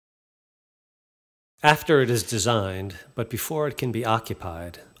After it is designed, but before it can be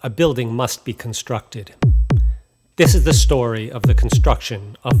occupied, a building must be constructed. This is the story of the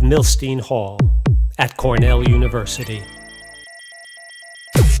construction of Milstein Hall at Cornell University.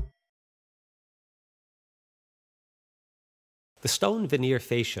 The stone veneer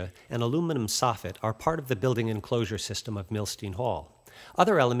fascia and aluminum soffit are part of the building enclosure system of Milstein Hall.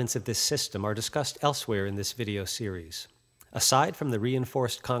 Other elements of this system are discussed elsewhere in this video series. Aside from the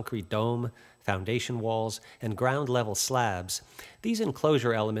reinforced concrete dome, foundation walls, and ground-level slabs, these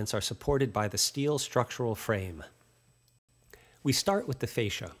enclosure elements are supported by the steel structural frame. We start with the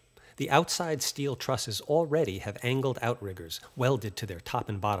fascia. The outside steel trusses already have angled outriggers welded to their top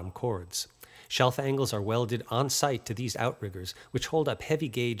and bottom chords. Shelf angles are welded on-site to these outriggers, which hold up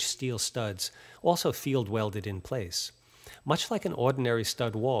heavy-gauge steel studs, also field welded in place. Much like an ordinary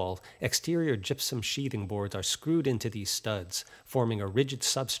stud wall, exterior gypsum sheathing boards are screwed into these studs, forming a rigid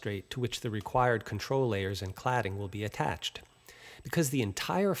substrate to which the required control layers and cladding will be attached. Because the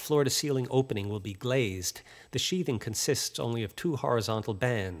entire floor-to-ceiling opening will be glazed, the sheathing consists only of two horizontal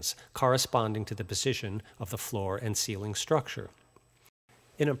bands, corresponding to the position of the floor and ceiling structure.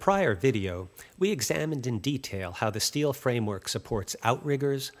 In a prior video, we examined in detail how the steel framework supports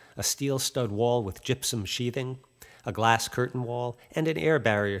outriggers, a steel stud wall with gypsum sheathing, a glass curtain wall, and an air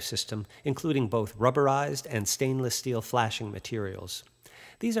barrier system, including both rubberized and stainless steel flashing materials.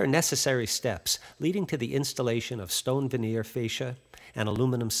 These are necessary steps leading to the installation of stone veneer fascia and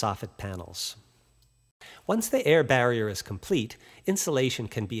aluminum soffit panels. Once the air barrier is complete, insulation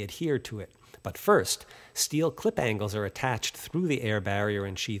can be adhered to it. But first, steel clip angles are attached through the air barrier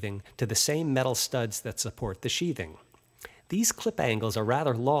and sheathing to the same metal studs that support the sheathing. These clip angles are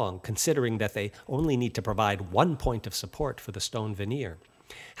rather long, considering that they only need to provide one point of support for the stone veneer.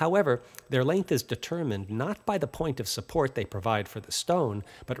 However, their length is determined not by the point of support they provide for the stone,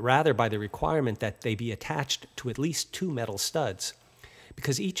 but rather by the requirement that they be attached to at least two metal studs.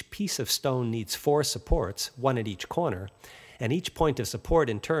 Because each piece of stone needs 4 supports, one at each corner, and each point of support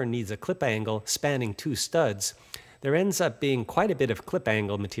in turn needs a clip angle spanning 2 studs, there ends up being quite a bit of clip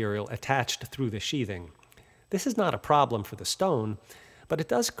angle material attached through the sheathing. This is not a problem for the stone, but it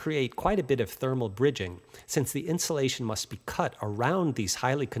does create quite a bit of thermal bridging, since the insulation must be cut around these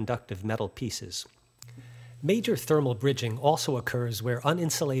highly conductive metal pieces. Major thermal bridging also occurs where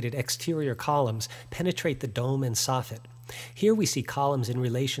uninsulated exterior columns penetrate the dome and soffit. Here we see columns in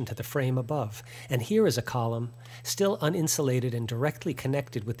relation to the frame above, and here is a column, still uninsulated and directly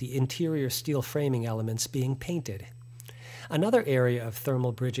connected with the interior steel framing elements being painted. Another area of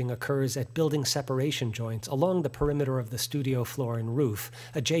thermal bridging occurs at building separation joints along the perimeter of the studio floor and roof,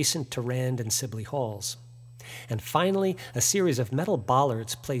 adjacent to Rand and Sibley halls. And finally, a series of metal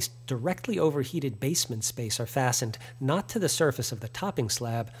bollards placed directly over heated basement space are fastened not to the surface of the topping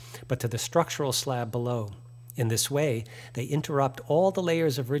slab, but to the structural slab below. In this way, they interrupt all the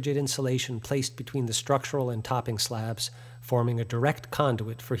layers of rigid insulation placed between the structural and topping slabs, forming a direct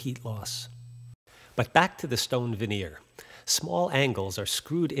conduit for heat loss. But back to the stone veneer. Small angles are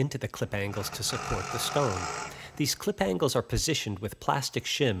screwed into the clip angles to support the stone. These clip angles are positioned with plastic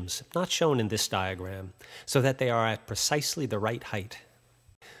shims, not shown in this diagram, so that they are at precisely the right height.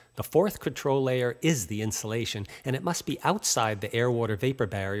 The 4th control layer is the insulation, and it must be outside the air-water vapor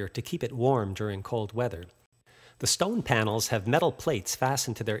barrier to keep it warm during cold weather. The stone panels have metal plates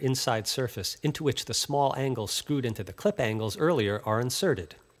fastened to their inside surface, into which the small angles screwed into the clip angles earlier are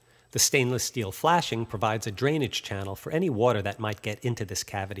inserted. The stainless steel flashing provides a drainage channel for any water that might get into this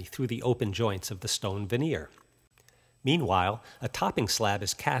cavity through the open joints of the stone veneer. Meanwhile, a topping slab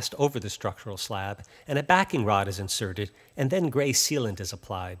is cast over the structural slab, and a backing rod is inserted, and then gray sealant is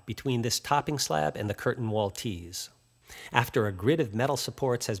applied between this topping slab and the curtain wall tees. After a grid of metal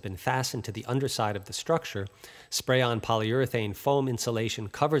supports has been fastened to the underside of the structure, spray-on polyurethane foam insulation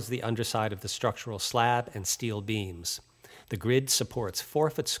covers the underside of the structural slab and steel beams. The grid supports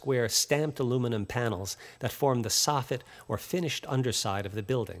 4-foot square stamped aluminum panels that form the soffit or finished underside of the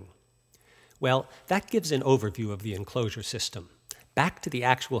building. Well, that gives an overview of the enclosure system. Back to the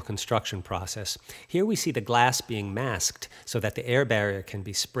actual construction process, here we see the glass being masked so that the air barrier can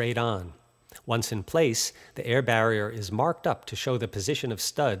be sprayed on. Once in place, the air barrier is marked up to show the position of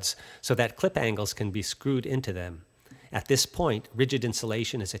studs so that clip angles can be screwed into them. At this point, rigid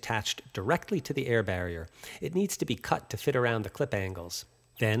insulation is attached directly to the air barrier. It needs to be cut to fit around the clip angles.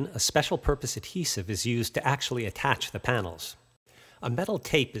 Then, a special purpose adhesive is used to actually attach the panels. A metal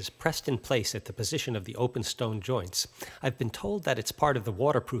tape is pressed in place at the position of the open stone joints. I've been told that it's part of the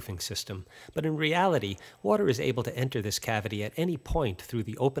waterproofing system, but in reality, water is able to enter this cavity at any point through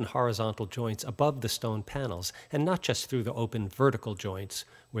the open horizontal joints above the stone panels, and not just through the open vertical joints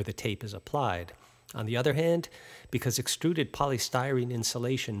where the tape is applied. On the other hand, because extruded polystyrene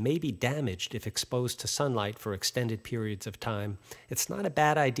insulation may be damaged if exposed to sunlight for extended periods of time, it's not a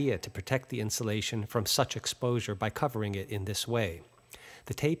bad idea to protect the insulation from such exposure by covering it in this way.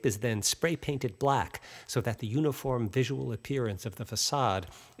 The tape is then spray-painted black so that the uniform visual appearance of the facade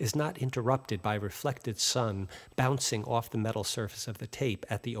is not interrupted by reflected sun bouncing off the metal surface of the tape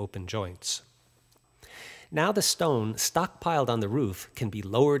at the open joints. Now the stone stockpiled on the roof can be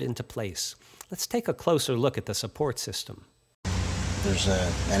lowered into place. Let's take a closer look at the support system. There's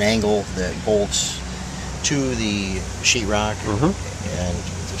an angle that bolts to the sheetrock and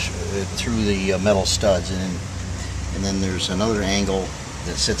through the metal studs, and then there's another angle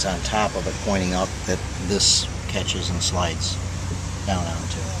that sits on top of it pointing up that this catches and slides down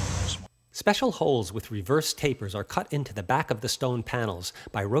onto. Special holes with reverse tapers are cut into the back of the stone panels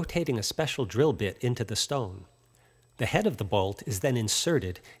by rotating a special drill bit into the stone. The head of the bolt is then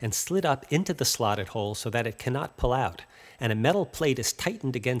inserted and slid up into the slotted hole so that it cannot pull out, and a metal plate is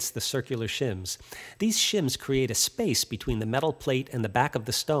tightened against the circular shims. These shims create a space between the metal plate and the back of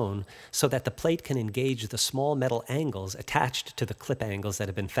the stone so that the plate can engage the small metal angles attached to the clip angles that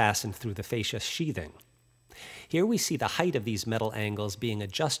have been fastened through the fascia sheathing. Here we see the height of these metal angles being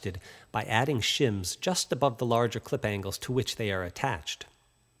adjusted by adding shims just above the larger clip angles to which they are attached.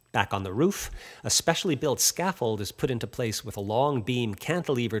 Back on the roof, a specially built scaffold is put into place with a long beam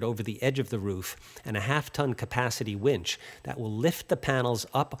cantilevered over the edge of the roof and a half-ton capacity winch that will lift the panels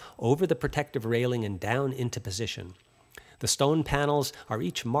up over the protective railing and down into position. The stone panels are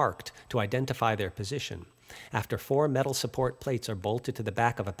each marked to identify their position. After 4 metal support plates are bolted to the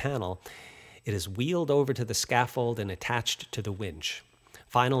back of a panel, it is wheeled over to the scaffold and attached to the winch.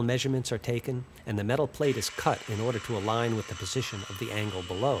 Final measurements are taken, and the metal plate is cut in order to align with the position of the angle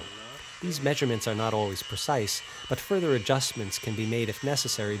below. These measurements are not always precise, but further adjustments can be made if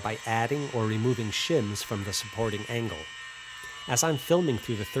necessary by adding or removing shims from the supporting angle. As I'm filming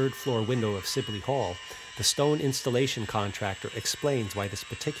through the 3rd floor window of Sibley Hall, the stone installation contractor explains why this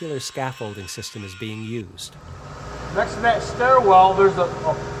particular scaffolding system is being used. Next to that stairwell, there's a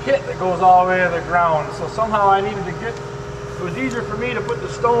pit that goes all the way to the ground, so somehow I needed to get. It was easier for me to put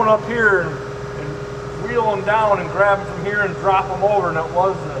the stone up here and wheel them down and grab them from here and drop them over, than it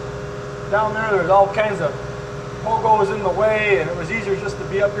was down there. There's all kinds of pogos in the way, and it was easier just to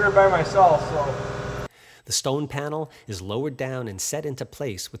be up here by myself. So the stone panel is lowered down and set into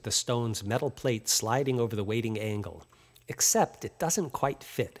place with the stone's metal plate sliding over the waiting angle, except it doesn't quite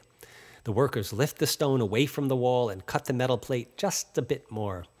fit. The workers lift the stone away from the wall and cut the metal plate just a bit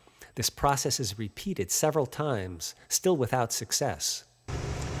more. This process is repeated several times, still without success.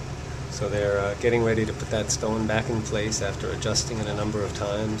 So they're getting ready to put that stone back in place after adjusting it a number of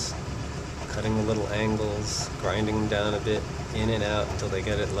times, cutting the little angles, grinding them down a bit, in and out until they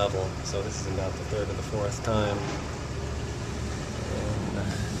get it level. So this is about the 3rd or the 4th time.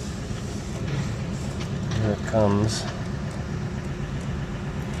 And here it comes.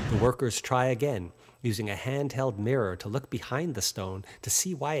 The workers try again, using a handheld mirror to look behind the stone to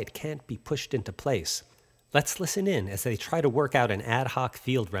see why it can't be pushed into place. Let's listen in as they try to work out an ad hoc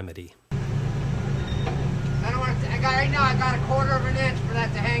field remedy. Right now I got a 1/4 of an inch for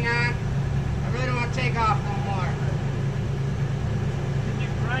that to hang on. I really don't want to take off no more. Can you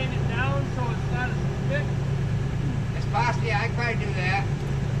grind it down so it's not as thick? It's possible, yeah, I can probably do that.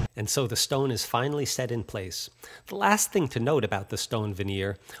 And so the stone is finally set in place. The last thing to note about the stone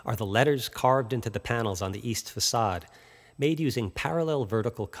veneer are the letters carved into the panels on the east facade, made using parallel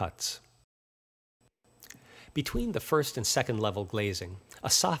vertical cuts. Between the 1st and 2nd level glazing, a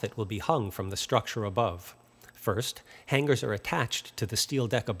soffit will be hung from the structure above. First, hangers are attached to the steel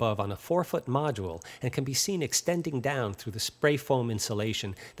deck above on a 4-foot module and can be seen extending down through the spray foam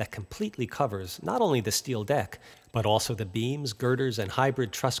insulation that completely covers not only the steel deck, but also the beams, girders, and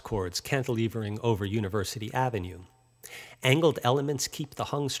hybrid truss cords cantilevering over University Avenue. Angled elements keep the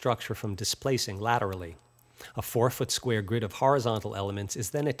hung structure from displacing laterally. A 4-foot square grid of horizontal elements is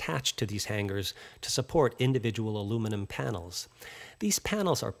then attached to these hangers to support individual aluminum panels. These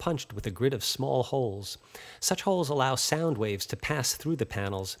panels are punched with a grid of small holes. Such holes allow sound waves to pass through the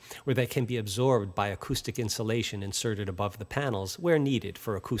panels, where they can be absorbed by acoustic insulation inserted above the panels where needed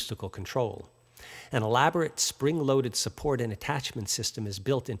for acoustical control. An elaborate spring-loaded support and attachment system is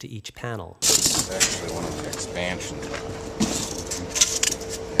built into each panel. It's actually one of the expansions.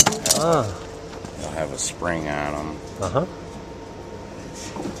 They'll have a spring on them. Uh-huh.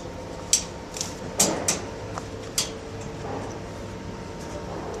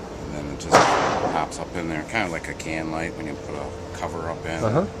 And then it just pops up in there, kind of like a can light when you put a cover up in.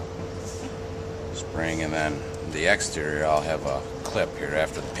 Uh-huh. Spring, and then the exterior, I'll have a clip here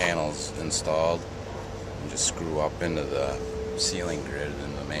after the panel's installed. and just screw up into the ceiling grid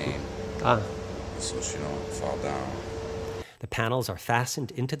in the main, so she don't fall down. The panels are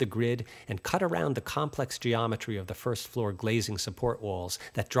fastened into the grid and cut around the complex geometry of the first floor glazing support walls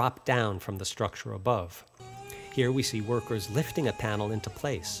that drop down from the structure above. Here we see workers lifting a panel into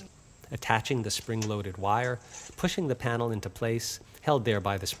place, attaching the spring-loaded wire, pushing the panel into place, held there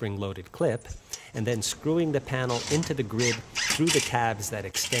by the spring-loaded clip, and then screwing the panel into the grid through the tabs that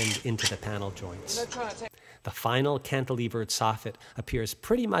extend into the panel joints. The final cantilevered soffit appears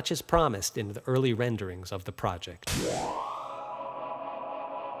pretty much as promised in the early renderings of the project.